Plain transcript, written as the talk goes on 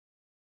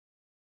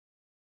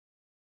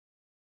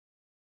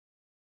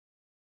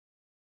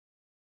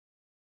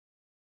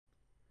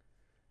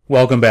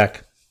Welcome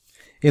back.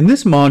 In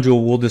this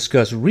module, we'll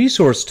discuss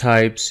resource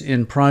types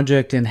in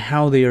project and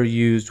how they are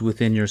used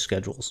within your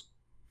schedules.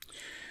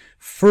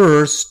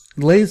 First,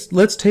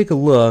 let's take a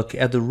look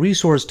at the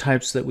resource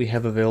types that we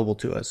have available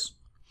to us.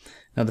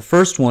 Now, the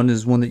first one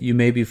is one that you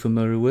may be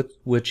familiar with,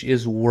 which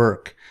is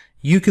work.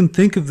 You can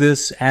think of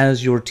this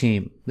as your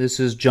team. This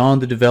is John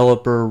the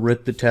developer,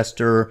 Rick the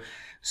tester,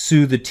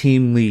 Sue the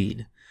team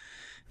lead.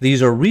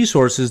 These are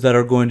resources that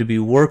are going to be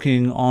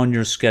working on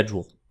your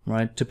schedule,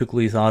 right?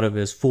 Typically thought of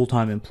as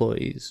full-time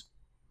employees.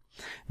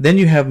 Then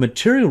you have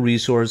material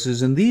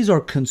resources, and these are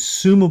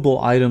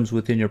consumable items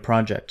within your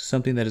project,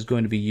 something that is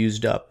going to be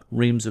used up,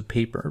 reams of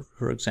paper,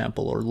 for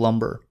example, or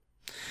lumber.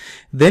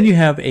 Then you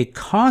have a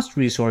cost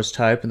resource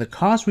type, and the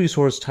cost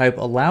resource type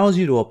allows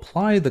you to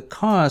apply the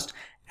cost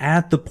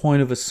at the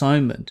point of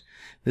assignment.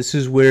 This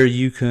is where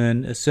you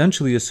can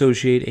essentially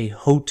associate a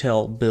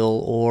hotel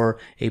bill or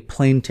a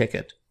plane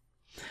ticket.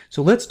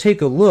 So let's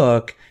take a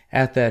look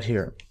at that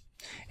here.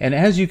 And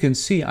as you can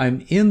see,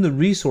 I'm in the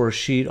resource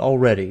sheet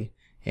already.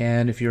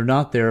 And if you're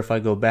not there, if I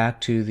go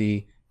back to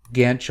the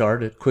Gantt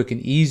chart, a quick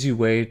and easy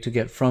way to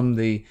get from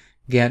the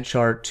Gantt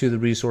chart to the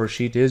resource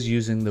sheet is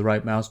using the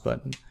right mouse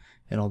button.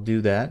 And I'll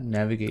do that,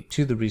 navigate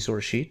to the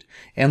resource sheet.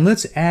 And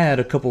let's add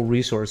a couple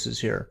resources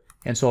here.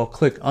 And so I'll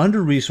click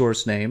under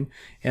resource name,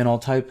 and I'll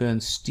type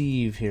in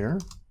Steve here,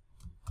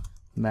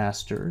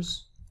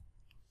 Masters,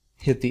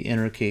 hit the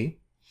enter key.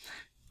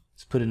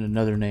 Let's put in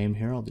another name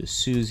here. I'll do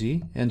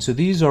Susie. And so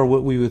these are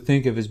what we would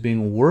think of as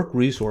being work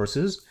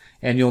resources.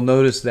 And you'll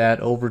notice that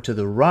over to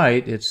the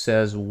right, it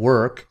says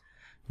work,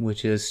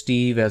 which is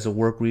Steve as a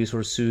work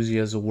resource, Susie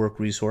as a work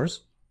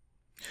resource.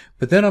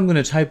 But then I'm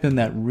going to type in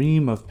that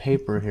ream of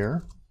paper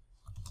here.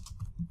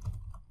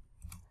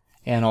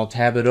 And I'll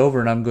tab it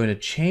over, and I'm going to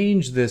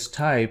change this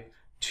type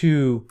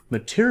to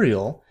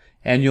material.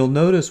 And you'll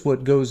notice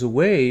what goes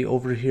away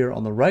over here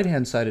on the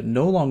right-hand side. It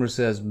no longer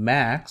says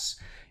max.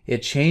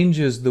 It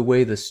changes the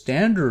way the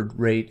standard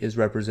rate is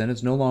represented.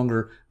 It's no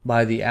longer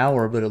by the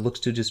hour, but it looks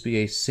to just be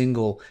a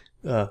single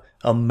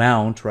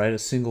amount, right? A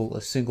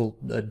single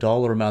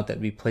dollar amount that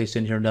we placed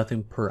in here,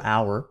 nothing per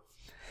hour.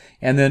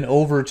 And then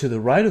over to the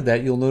right of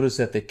that, you'll notice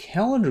that the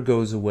calendar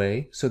goes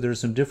away. So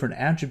there's some different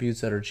attributes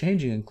that are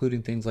changing,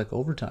 including things like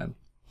overtime.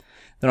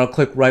 Then I'll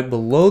click right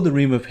below the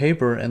ream of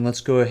paper, and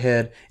let's go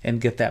ahead and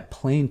get that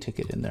plane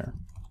ticket in there.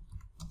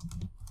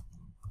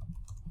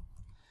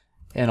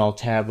 And I'll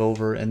tab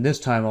over, and this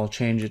time I'll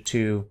change it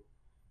to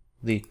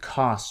the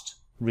cost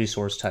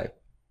resource type.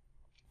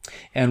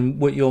 And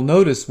what you'll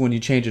notice when you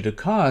change it to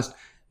cost,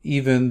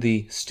 even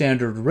the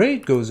standard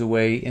rate goes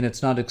away, and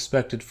it's not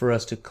expected for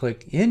us to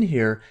click in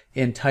here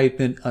and type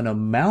in an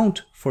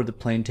amount for the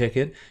plane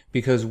ticket,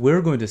 because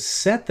we're going to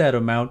set that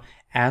amount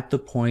at the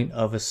point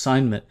of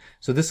assignment.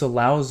 So this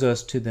allows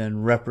us to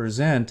then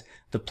represent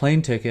the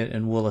plane ticket,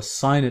 and we'll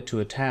assign it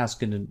to a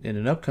task in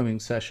an upcoming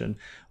session.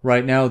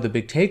 Right now, the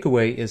big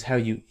takeaway is how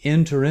you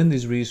enter in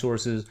these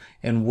resources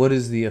and what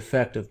is the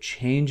effect of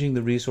changing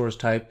the resource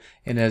type.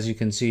 And as you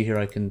can see here,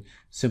 I can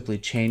simply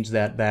change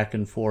that back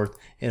and forth,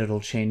 and it'll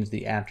change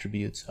the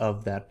attributes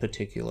of that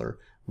particular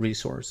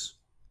resource.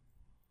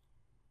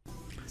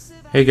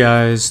 Hey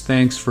guys,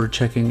 thanks for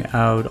checking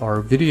out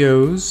our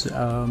videos.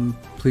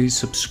 Please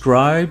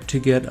subscribe to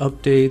get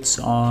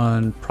updates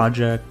on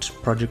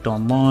Project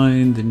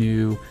Online, the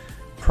new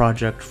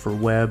project for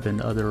web, and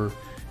other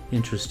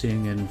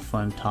interesting and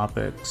fun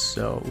topics.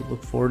 So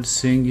look forward to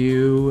seeing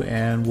you,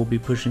 and we'll be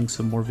pushing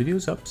some more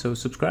videos up. So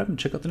subscribe and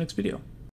check out the next video.